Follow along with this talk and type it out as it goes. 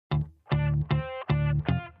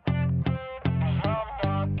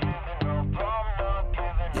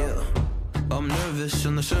nervous,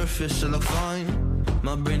 on the surface I look fine.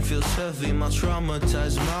 My brain feels heavy, my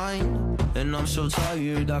traumatized mind. And I'm so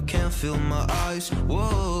tired, I can't feel my eyes.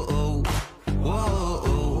 Whoa,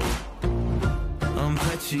 whoa. I'm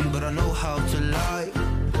petty, but I know how to lie.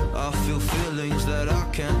 I feel feelings that I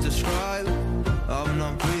can't describe. I'm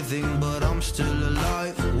not breathing, but I'm still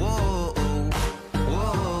alive. Whoa,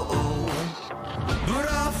 whoa. But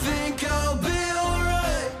I think I'll be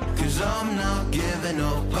alright, 'cause I'm not giving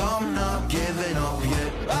up, I'm not giving up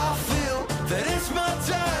yet. I feel that it's my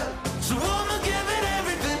time, so I'ma give it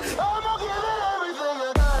everything. I'ma give it everything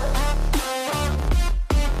I got.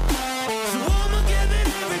 So I'ma give it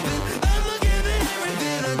everything. I'ma give it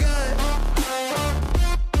everything I got.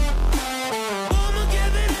 I'ma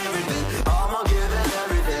give it everything. I'ma give it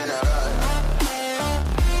everything I got.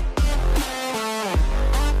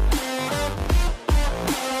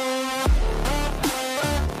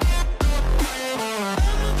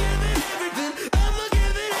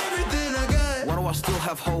 I still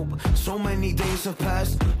have hope. So many days have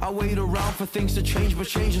passed. I wait around for things to change, but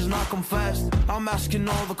change has not come fast. I'm asking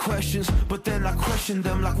all the questions, but then I question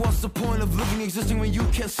them. Like, what's the point of living, existing when you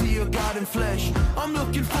can't see your God in flesh? I'm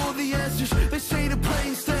looking for the answers, they say to pray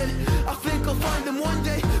instead. I think I'll find them one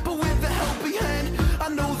day, but with a helping hand. I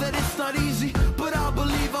know that it's not easy,